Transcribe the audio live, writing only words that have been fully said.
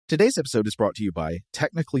Today's episode is brought to you by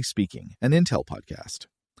Technically Speaking, an Intel podcast.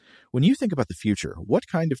 When you think about the future, what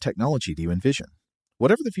kind of technology do you envision?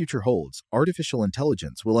 Whatever the future holds, artificial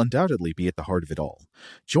intelligence will undoubtedly be at the heart of it all.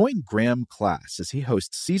 Join Graham Class as he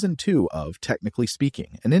hosts Season 2 of Technically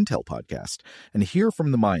Speaking, an Intel podcast, and hear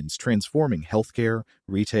from the minds transforming healthcare,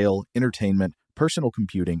 retail, entertainment, personal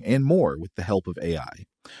computing, and more with the help of AI.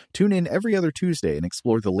 Tune in every other Tuesday and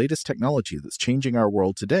explore the latest technology that's changing our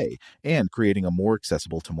world today and creating a more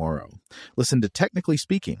accessible tomorrow. Listen to Technically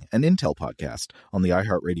Speaking, an Intel podcast on the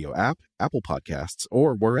iHeartRadio app, Apple Podcasts,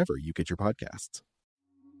 or wherever you get your podcasts.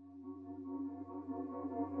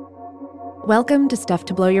 Welcome to Stuff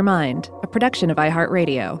to Blow Your Mind, a production of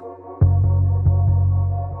iHeartRadio.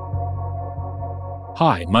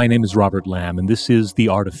 Hi, my name is Robert Lamb, and this is The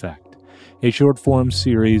Artifact, a short-form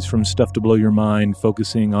series from Stuff to Blow Your Mind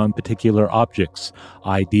focusing on particular objects,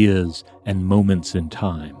 ideas, and moments in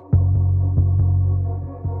time.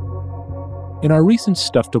 In our recent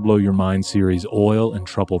Stuff to Blow Your Mind series, Oil and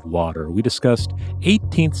Troubled Water, we discussed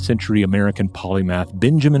 18th century American polymath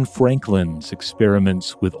Benjamin Franklin's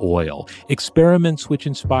experiments with oil, experiments which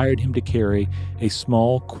inspired him to carry a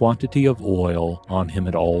small quantity of oil on him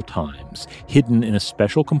at all times, hidden in a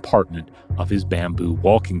special compartment of his bamboo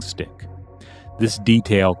walking stick. This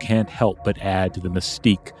detail can't help but add to the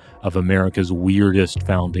mystique of America's weirdest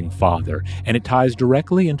founding father, and it ties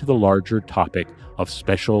directly into the larger topic of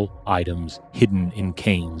special items hidden in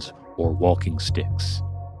canes or walking sticks.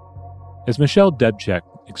 As Michelle Debchek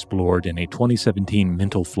explored in a 2017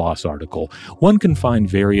 Mental Floss article, one can find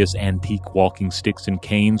various antique walking sticks and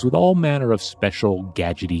canes with all manner of special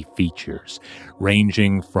gadgety features,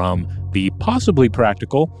 ranging from the possibly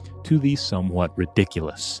practical to the somewhat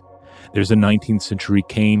ridiculous. There's a 19th century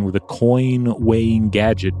cane with a coin-weighing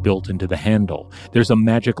gadget built into the handle. There's a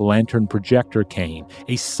magic lantern projector cane,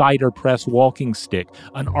 a cider press walking stick,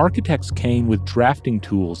 an architect's cane with drafting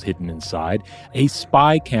tools hidden inside, a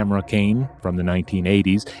spy camera cane from the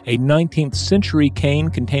 1980s, a 19th century cane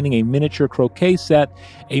containing a miniature croquet set,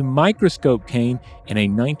 a microscope cane, and a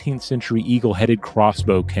 19th century eagle-headed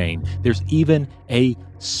crossbow cane. There's even a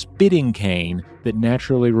spitting cane that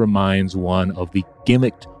naturally reminds one of the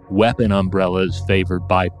gimmicked weapon umbrellas favored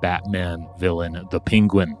by Batman villain the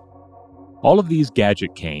Penguin. All of these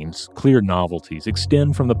gadget canes, clear novelties,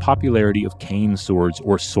 extend from the popularity of cane swords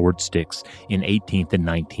or sword sticks in 18th and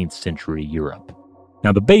 19th century Europe.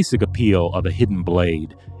 Now, the basic appeal of a hidden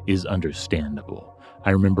blade is understandable. I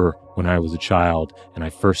remember when I was a child and I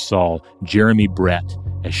first saw Jeremy Brett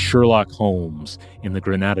as Sherlock Holmes in the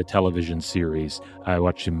Granada television series. I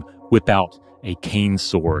watched him whip out a cane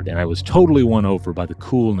sword, and I was totally won over by the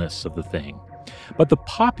coolness of the thing. But the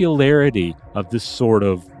popularity of this sort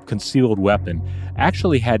of concealed weapon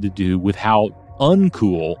actually had to do with how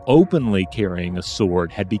uncool openly carrying a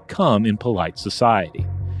sword had become in polite society.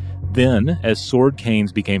 Then, as sword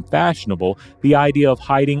canes became fashionable, the idea of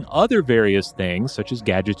hiding other various things, such as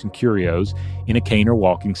gadgets and curios, in a cane or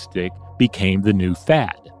walking stick became the new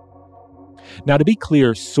fad. Now, to be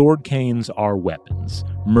clear, sword canes are weapons.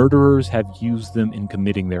 Murderers have used them in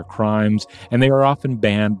committing their crimes, and they are often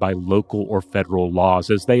banned by local or federal laws,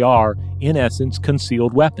 as they are, in essence,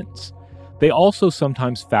 concealed weapons. They also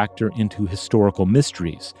sometimes factor into historical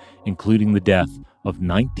mysteries, including the death of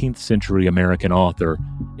 19th century American author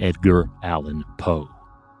Edgar Allan Poe.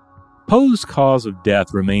 Poe's cause of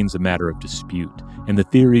death remains a matter of dispute, and the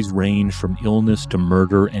theories range from illness to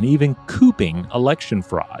murder and even couping election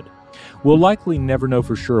fraud. We'll likely never know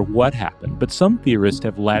for sure what happened, but some theorists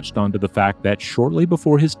have latched onto the fact that shortly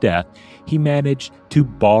before his death, he managed to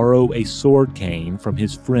borrow a sword cane from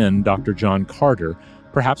his friend Dr. John Carter,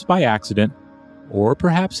 perhaps by accident, or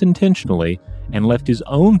perhaps intentionally, and left his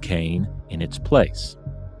own cane in its place.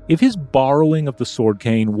 If his borrowing of the sword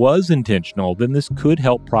cane was intentional, then this could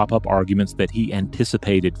help prop up arguments that he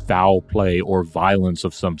anticipated foul play or violence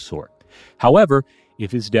of some sort. However,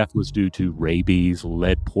 if his death was due to rabies,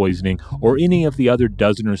 lead poisoning, or any of the other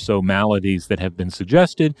dozen or so maladies that have been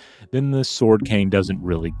suggested, then the sword cane doesn't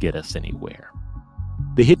really get us anywhere.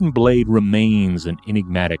 The hidden blade remains an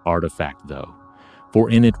enigmatic artifact, though, for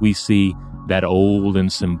in it we see that old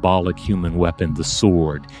and symbolic human weapon, the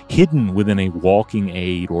sword, hidden within a walking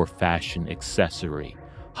aid or fashion accessory,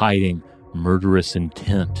 hiding murderous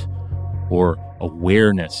intent or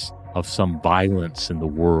awareness of some violence in the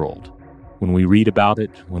world. When we read about it,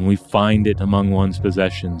 when we find it among one's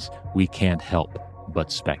possessions, we can't help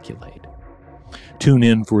but speculate. Tune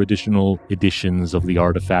in for additional editions of The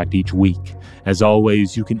Artifact each week. As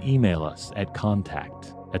always, you can email us at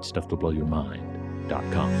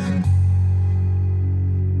contact@stufftoblowyourmind.com.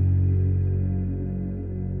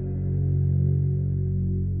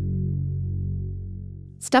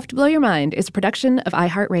 Stuff to Blow Your Mind is a production of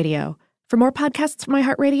iHeartRadio. For more podcasts from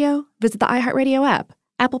iHeartRadio, visit the iHeartRadio app,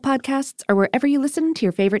 Apple Podcasts, or wherever you listen to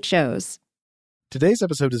your favorite shows. Today's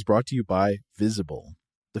episode is brought to you by Visible.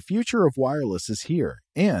 The future of wireless is here,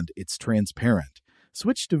 and it's transparent.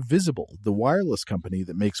 Switch to Visible, the wireless company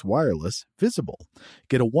that makes wireless visible.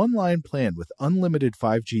 Get a one-line plan with unlimited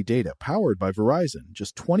 5G data powered by Verizon,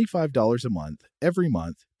 just $25 a month, every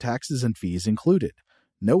month, taxes and fees included.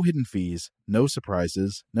 No hidden fees, no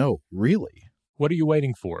surprises, no, really. What are you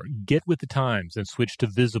waiting for? Get with the times and switch to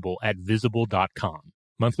Visible at Visible.com.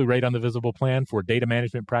 Monthly rate on the Visible plan for data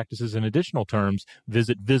management practices and additional terms,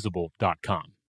 visit Visible.com.